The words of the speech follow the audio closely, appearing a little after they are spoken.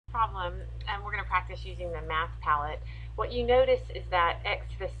problem, and we're going to practice using the math palette. What you notice is that x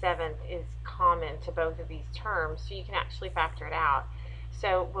to the 7th is common to both of these terms, so you can actually factor it out.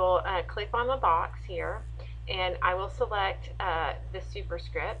 So we'll click on the box here, and I will select the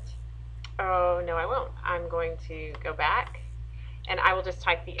superscript. Oh, no, I won't. I'm going to go back, and I will just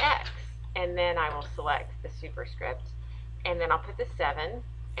type the x, and then I will select the superscript, and then I'll put the 7,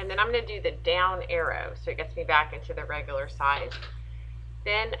 and then I'm going to do the down arrow, so it gets me back into the regular size.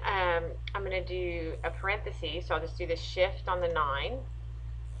 Then I'm going to do a parenthesis, so I'll just do the shift on the 9.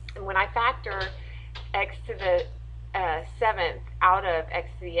 And when I factor x to the 7th out of x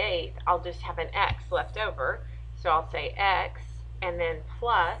to the 8th, I'll just have an x left over. So I'll say x and then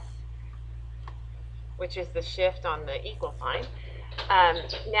plus, which is the shift on the equal sign.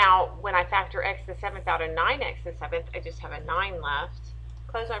 Now, when I factor x to the 7th out of 9x to the 7th, I just have a 9 left.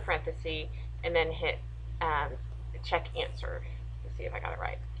 Close my parenthesis, and then hit check answer to see if I got it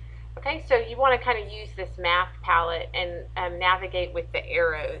right. Okay, so you want to kind of use this math palette and navigate with the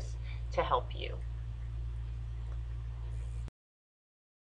arrows to help you.